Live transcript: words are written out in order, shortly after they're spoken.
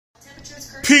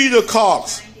Peter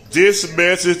Cox. This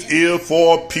message is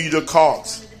for Peter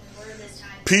Cox.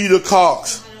 Peter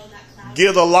Cox,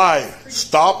 get a life.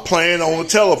 Stop playing on the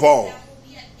telephone.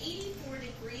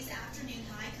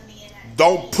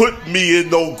 Don't put me in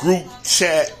no group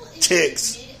chat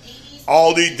text.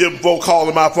 All these different folks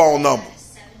calling my phone number.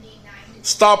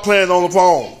 Stop playing on the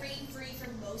phone.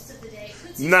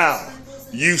 Now,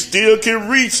 you still can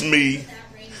reach me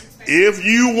if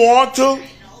you want to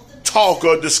talk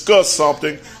or discuss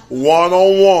something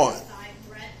one-on-one.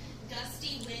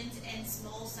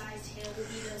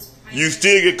 You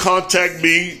still can contact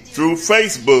me through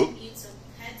Facebook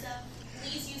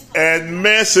and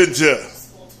Messenger.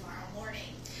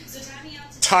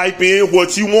 Type in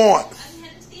what you want.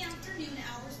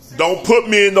 Don't put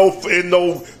me in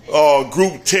no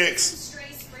group text.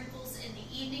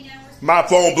 My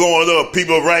phone blowing up.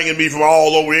 People ringing me from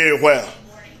all over everywhere.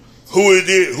 Who is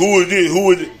it? Who is it?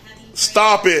 Who is it?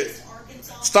 Stop it.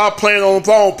 Stop playing on the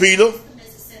phone, Peter.